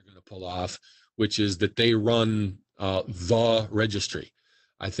going to pull off, which is that they run the registry.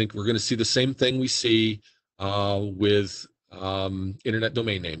 I think we're going to see the same thing we see with internet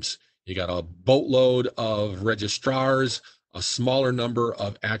domain names. You got a boatload of registrars, a smaller number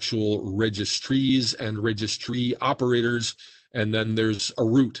of actual registries and registry operators, and then there's a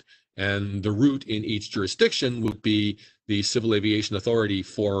route. And the route in each jurisdiction would be the Civil Aviation Authority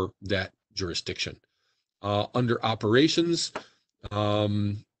for that jurisdiction. Under operations,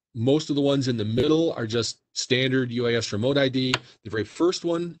 most of the ones in the middle are just standard UAS remote ID. The very first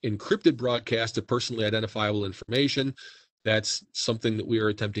one, encrypted broadcast of personally identifiable information. That's something that we are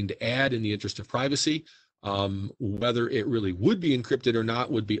attempting to add in the interest of privacy. Whether it really would be encrypted or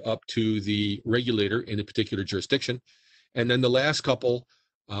not would be up to the regulator in a particular jurisdiction. And then the last couple,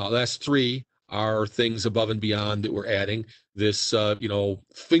 last three are things above and beyond that we're adding. This,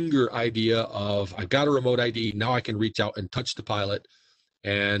 finger idea of I've got a remote ID, now I can reach out and touch the pilot,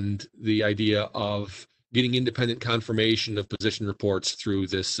 and the idea of getting independent confirmation of position reports through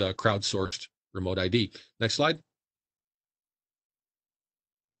this crowdsourced remote ID. Next slide.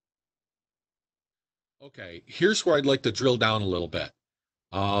 Okay, here's where I'd like to drill down a little bit.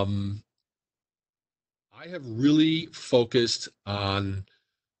 I have really focused on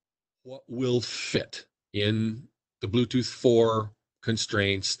what will fit in the Bluetooth 4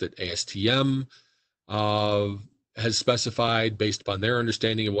 constraints that ASTM has specified based upon their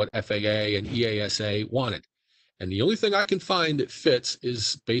understanding of what FAA and EASA wanted. And the only thing I can find that fits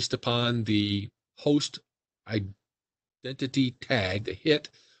is based upon the host identity tag, the HIT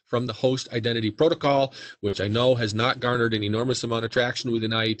from the host identity protocol, which I know has not garnered an enormous amount of traction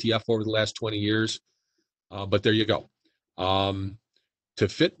within IETF over the last 20 years. But there you go. To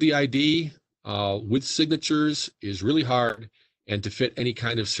fit the ID with signatures is really hard, and to fit any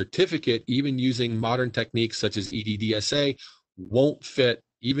kind of certificate, even using modern techniques such as EDDSA, won't fit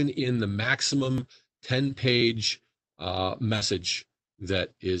even in the maximum 10-page message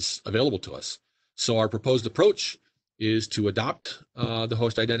that is available to us. So our proposed approach is to adopt the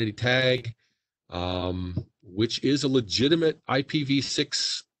host identity tag, which is a legitimate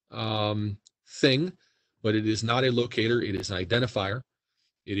IPv6 thing, but it is not a locator, it is an identifier.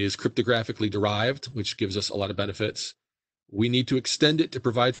 It is cryptographically derived, which gives us a lot of benefits. We need to extend it to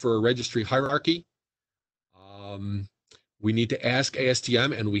provide for a registry hierarchy. We need to ask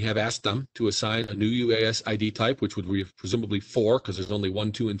ASTM, and we have asked them to assign a new UAS ID type, which would be presumably 4, because there's only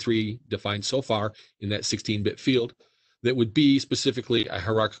 1, 2, and 3 defined so far in that 16-bit field, that would be specifically a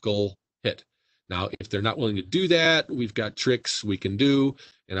hierarchical hit. Now, if they're not willing to do that, we've got tricks we can do,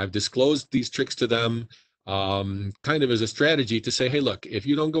 and I've disclosed these tricks to them kind of as a strategy to say, hey, look, if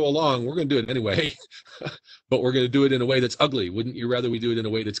you don't go along, we're going to do it anyway, but we're going to do it in a way that's ugly. Wouldn't you rather we do it in a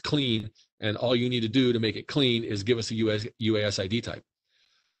way that's clean? And all you need to do to make it clean is give us a UAS ID type.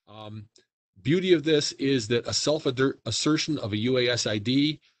 Beauty of this is that a self-assertion of a UAS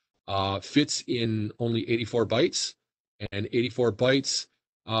ID fits in only 84 bytes, and 84 bytes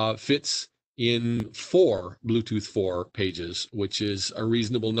fits in 4 Bluetooth 4 pages, which is a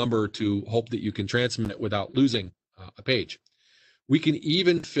reasonable number to hope that you can transmit it without losing a page. We can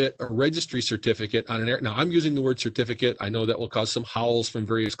even fit a registry certificate on an air. Now, I'm using the word certificate. I know that will cause some howls from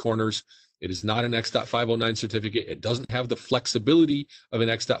various corners. It is not an X.509 certificate. It doesn't have the flexibility of an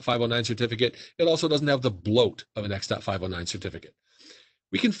X.509 certificate. It also doesn't have the bloat of an X.509 certificate.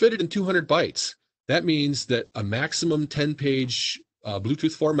 We can fit it in 200 bytes. That means that a maximum 10-page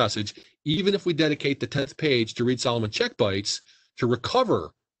Bluetooth 4 message, even if we dedicate the 10th page to Reed-Solomon check bytes to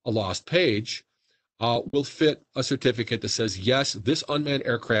recover a lost page, will fit a certificate that says, yes, this unmanned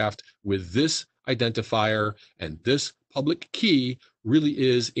aircraft with this identifier and this public key really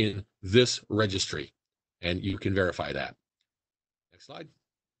is in this registry. And you can verify that. Next slide.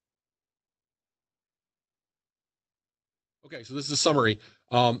 Okay, so this is a summary.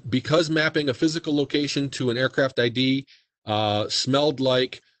 Because mapping a physical location to an aircraft ID smelled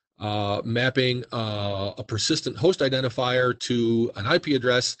like mapping a persistent host identifier to an IP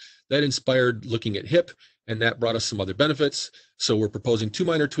address, that inspired looking at HIP, and that brought us some other benefits. So we're proposing 2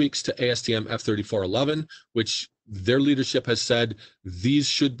 minor tweaks to ASTM F3411, which their leadership has said these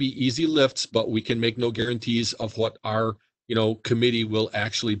should be easy lifts, but we can make no guarantees of what our committee will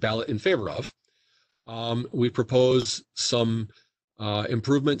actually ballot in favor of. We propose some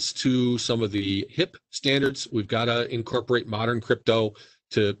improvements to some of the HIP standards. We've got to incorporate modern crypto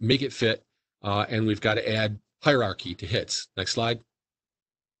to make it fit, and we've got to add hierarchy to hits. Next slide.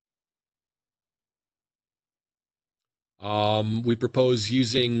 We propose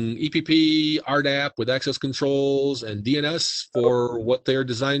using EPP, RDAP with access controls and DNS for what they're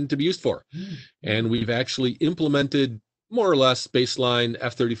designed to be used for. And we've actually implemented more or less baseline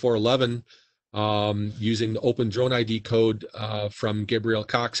F3411 using the open drone ID code from Gabriel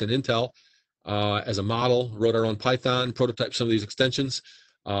Cox and Intel. as a model, wrote our own Python, prototyped some of these extensions.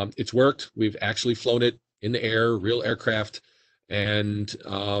 It's worked. We've actually flown it in the air, real aircraft. And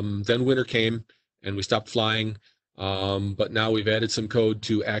then winter came and we stopped flying. But now we've added some code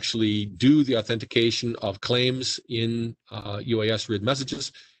to actually do the authentication of claims in UAS RID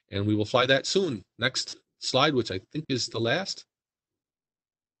messages, and we will fly that soon. Next slide, which I think is the last.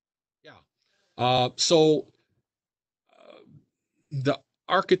 Yeah. The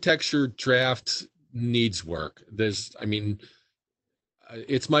architecture draft needs work. It's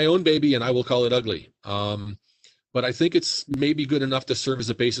my own baby, and I will call it ugly. But I think it's maybe good enough to serve as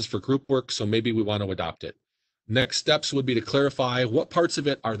a basis for group work, so maybe we want to adopt it. Next steps would be to clarify what parts of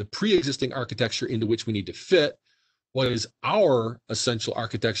it are the pre-existing architecture into which we need to fit, what is our essential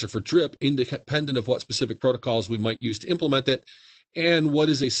architecture for DRIP, independent of what specific protocols we might use to implement it, and what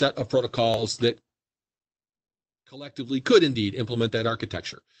is a set of protocols that collectively could indeed implement that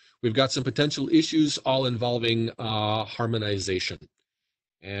architecture. We've got some potential issues all involving harmonization.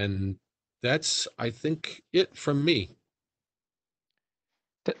 And that's, I think, it from me.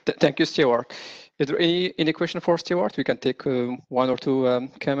 Thank you, Stewart. Is there any question for Stewart? We can take one or two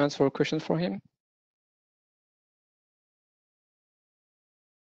comments or questions for him.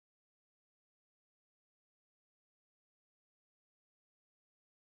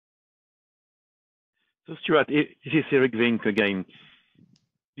 So Stuart, this is Eric Vink again.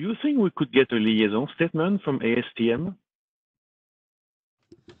 Do you think we could get a liaison statement from ASTM?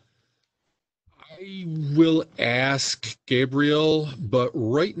 I will ask Gabriel, but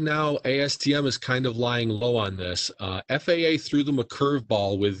right now ASTM is kind of lying low on this. FAA threw them a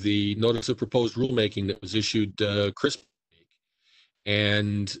curveball with the notice of proposed rulemaking that was issued Christmas week,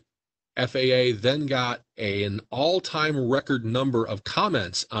 and FAA then got an all-time record number of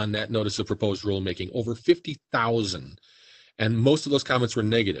comments on that notice of proposed rulemaking, over 50,000, and most of those comments were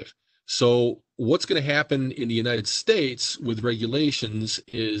negative. So what's going to happen in the United States with regulations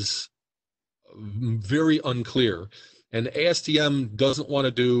is very unclear, and ASTM doesn't want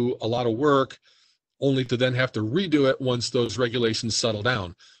to do a lot of work only to then have to redo it once those regulations settle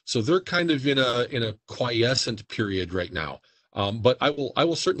down. So they're kind of in a quiescent period right now. But I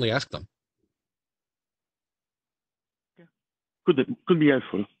will certainly ask them. Could be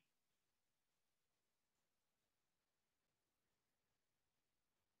helpful.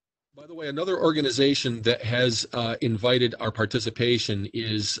 By the way, another organization that has invited our participation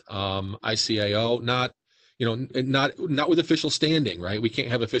is ICAO. Not with official standing, right? We can't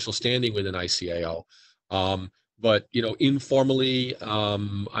have official standing with an ICAO. But informally,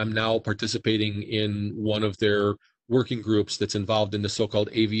 I'm now participating in one of their working groups that's involved in the so-called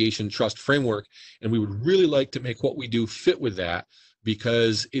aviation trust framework, and we would really like to make what we do fit with that,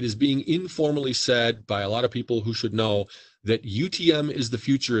 because it is being informally said by a lot of people who should know that UTM is the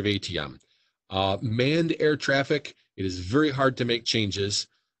future of ATM. Manned air traffic, it is very hard to make changes.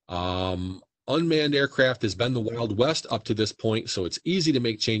 Unmanned aircraft has been the Wild West up to this point, so it's easy to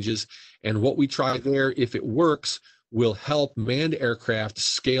make changes. And what we try there, if it works, will help manned aircraft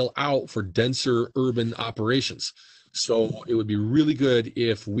scale out for denser urban operations. So it would be really good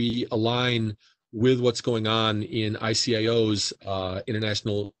if we align with what's going on in ICAO's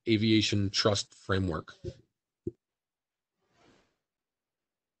International Aviation Trust Framework.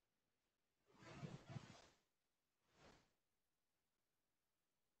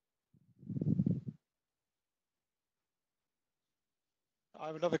 I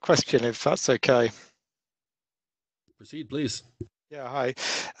have another question, if that's okay. Proceed, please. Yeah, hi.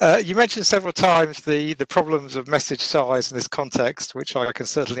 You mentioned several times the problems of message size in this context, which I can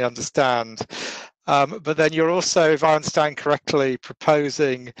certainly understand. But then you're also, if I understand correctly,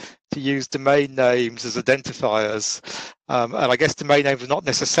 proposing to use domain names as identifiers. And I guess domain names are not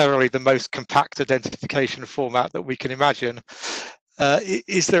necessarily the most compact identification format that we can imagine.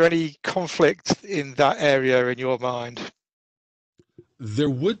 Is there any conflict in that area in your mind?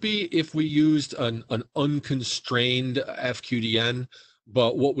 There would be if we used an unconstrained FQDN,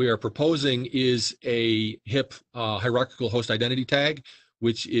 but what we are proposing is a HIP hierarchical host identity tag,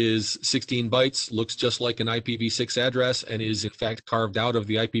 which is 16 bytes, looks just like an IPv6 address, and is in fact carved out of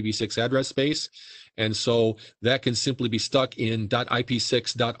the IPv6 address space. And so that can simply be stuck in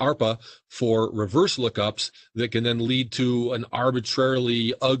 .ip6.arpa for reverse lookups that can then lead to an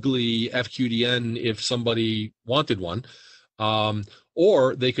arbitrarily ugly FQDN if somebody wanted one.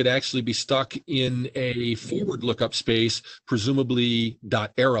 Or they could actually be stuck in a forward lookup space, presumably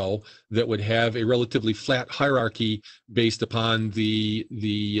 .arrow, that would have a relatively flat hierarchy based upon the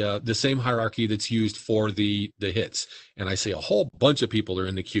same hierarchy that's used for the hits. And I say a whole bunch of people are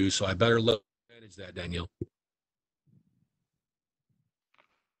in the queue, so I better manage that, Daniel.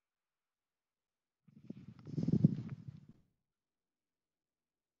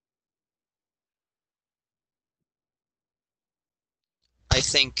 I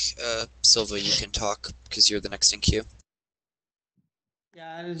think, Silva, you can talk because you're the next in queue.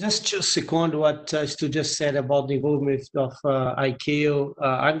 Yeah, just to second what Stu just said about the involvement of ICAO.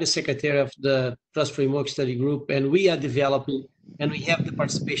 I'm the secretary of the Trust Framework Study Group, and we are developing, and we have the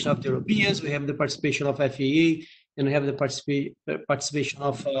participation of the Europeans, we have the participation of FAA, and we have the participation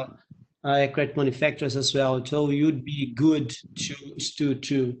of aircraft manufacturers as well. So it would be good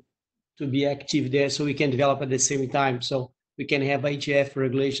to be active there so we can develop at the same time. So we can have IETF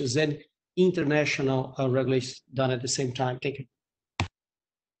regulations and international regulations done at the same time. Thank you.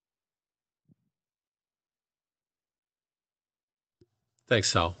 Thanks,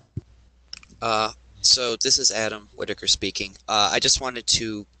 Sal. So this is Adam Whitaker speaking. I just wanted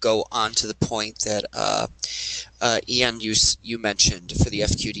to go on to the point that Ian, you mentioned for the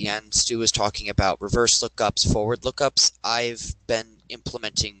FQDN. Stu was talking about reverse lookups, forward lookups. I've been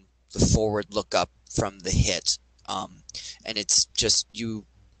implementing the forward lookup from the HIT, and it's just you,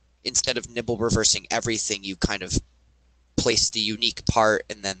 instead of nibble reversing everything, you kind of place the unique part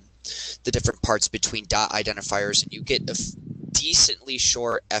and then the different parts between dot identifiers, and you get a decently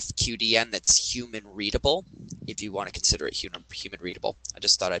short FQDN that's human readable, if you want to consider it human readable. I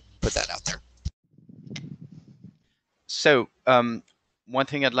just thought I'd put that out there. So one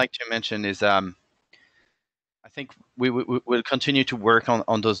thing I'd like to mention is I think we'll continue to work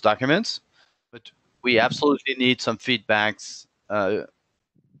on those documents, but we absolutely need some feedbacks. I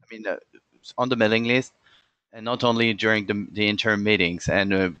mean, on the mailing list, and not only during the interim meetings.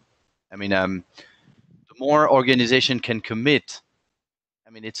 And I mean, the more organization can commit, I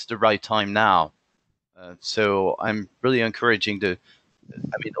mean, it's the right time now. So I'm really encouraging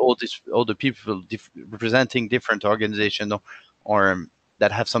all the people representing different organizations or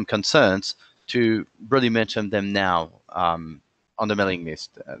that have some concerns to really mention them now on the mailing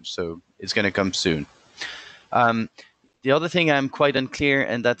list. So it's going to come soon. The other thing I'm quite unclear,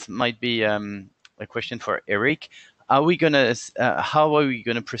 and that might be a question for Eric. Are we gonna? How are we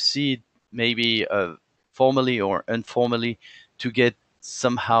gonna proceed? Maybe formally or informally, to get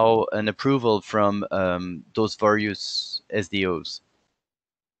somehow an approval from those various SDOs.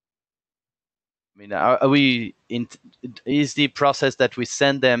 I mean, are we in? Is the process that we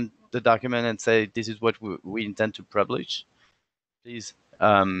send them the document and say this is what we intend to publish, please,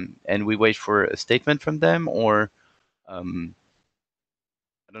 and we wait for a statement from them, or I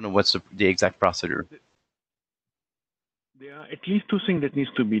don't know what's the exact procedure. There are at least two things that needs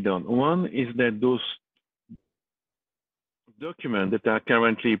to be done. One is that those documents that are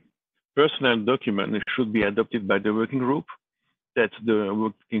currently personal documents should be adopted by the working group. That's the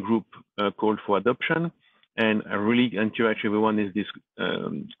working group called for adoption. And I really encourage everyone in this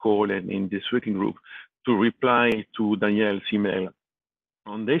call and in this working group to reply to Danielle's email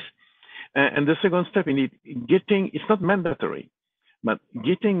on this. And the second step in it, it's not mandatory, but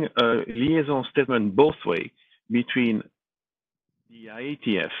getting a liaison statement both ways between the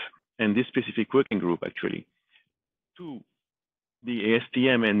IETF and this specific working group actually to the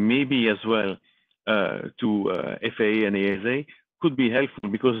ASTM and maybe as well to FAA and ASA could be helpful,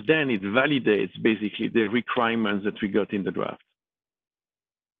 because then it validates basically the requirements that we got in the draft.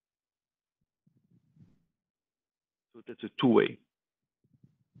 So that's a two-way.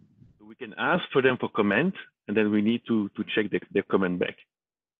 So we can ask for them for comment, and then we need to check their comment back.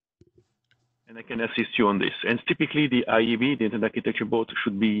 And I can assist you on this. And typically the IEB, the Internet Architecture Board,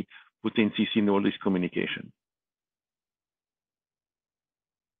 should be put in CC in all this communication.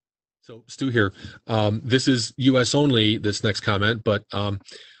 So Stu here. This is US only, this next comment, but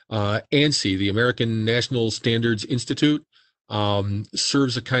ANSI, the American National Standards Institute,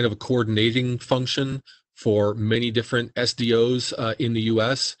 serves a kind of a coordinating function for many different SDOs in the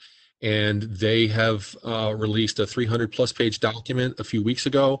US. And they have released a 300+ page document a few weeks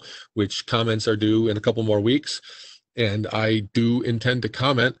ago, which comments are due in a couple more weeks. And I do intend to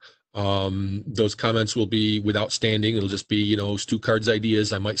comment. Those comments will be without standing. It'll just be, Stu Card's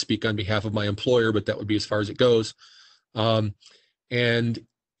ideas. I might speak on behalf of my employer, but that would be as far as it goes. And in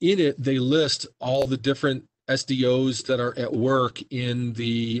it, they list all the different SDOs that are at work in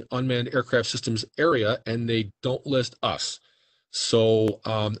the unmanned aircraft systems area, and they don't list us. So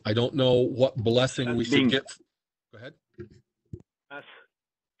I don't know what blessing we should get. Go ahead.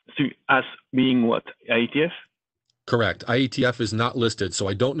 Us being what? IETF? Correct. IETF is not listed, so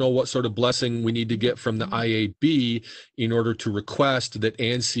I don't know what sort of blessing we need to get from the IAB in order to request that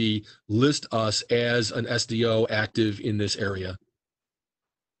ANSI list us as an SDO active in this area.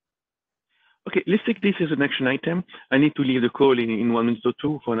 Okay, let's take this as an action item. I need to leave the call in 1 minute or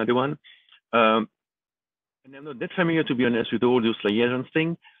two for another one. And I'm not that familiar, to be honest, with all those liaison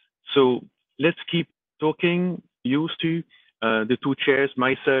things. So let's keep talking, used to, the two chairs,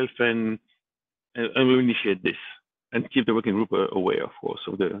 myself, and we'll initiate this and keep the working group aware, of course,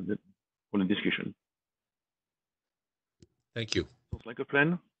 of the discussion. Thank you. Sounds like a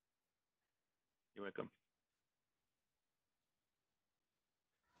plan. You're welcome.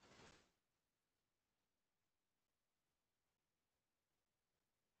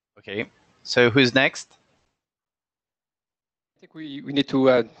 Okay, so who's next? I think we need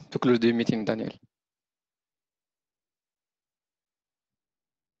to close the meeting, Daniel.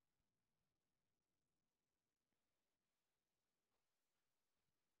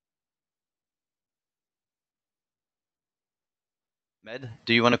 Med,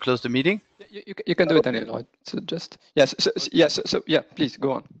 do you want to close the meeting? You can do it, Daniel. So just yes, so yeah, please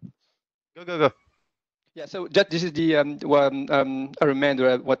go on. Go. Yeah, so this is the a reminder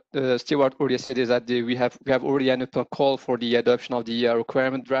of what Stewart already said is that we have already an open call for the adoption of the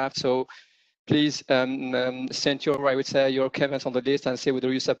requirement draft. So please send your, I would say, your comments on the list and say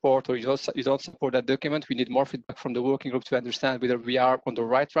whether you support or you don't support that document. We need more feedback from the working group to understand whether we are on the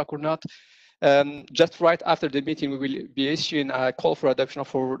right track or not. Just right after the meeting, we will be issuing a call for adoption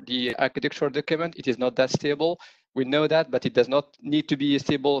for the architectural document. It is not that stable. We know that, but it does not need to be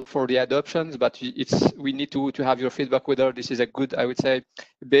stable for the adoptions, but we need to have your feedback whether this is a good, I would say,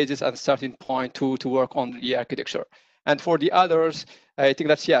 basis and starting point to work on the architecture. And for the others, I think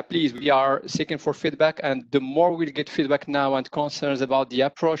that's, yeah, please, we are seeking for feedback, and the more we get feedback now and concerns about the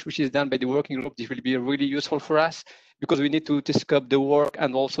approach which is done by the working group, this will be really useful for us, because we need to scope the work,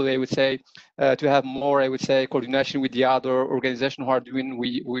 and also I would say to have more, I would say, coordination with the other organizations who are doing,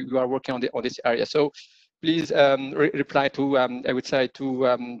 we are working on this area. So please reply to, I would say,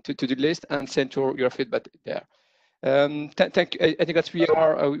 to the list and send your feedback there. Thank you. I think that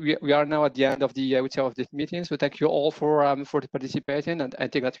we are now at the end of the, I would say, of this meeting. So thank you all for participating, and I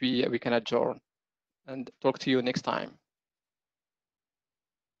think that we can adjourn and talk to you next time.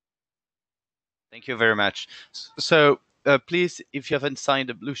 Thank you very much. So please, if you haven't signed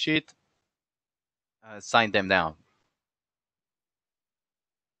the blue sheet, sign them now.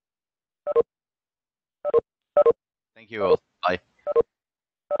 Thank you all. Bye.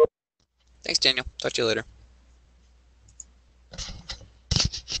 Thanks, Daniel. Talk to you later.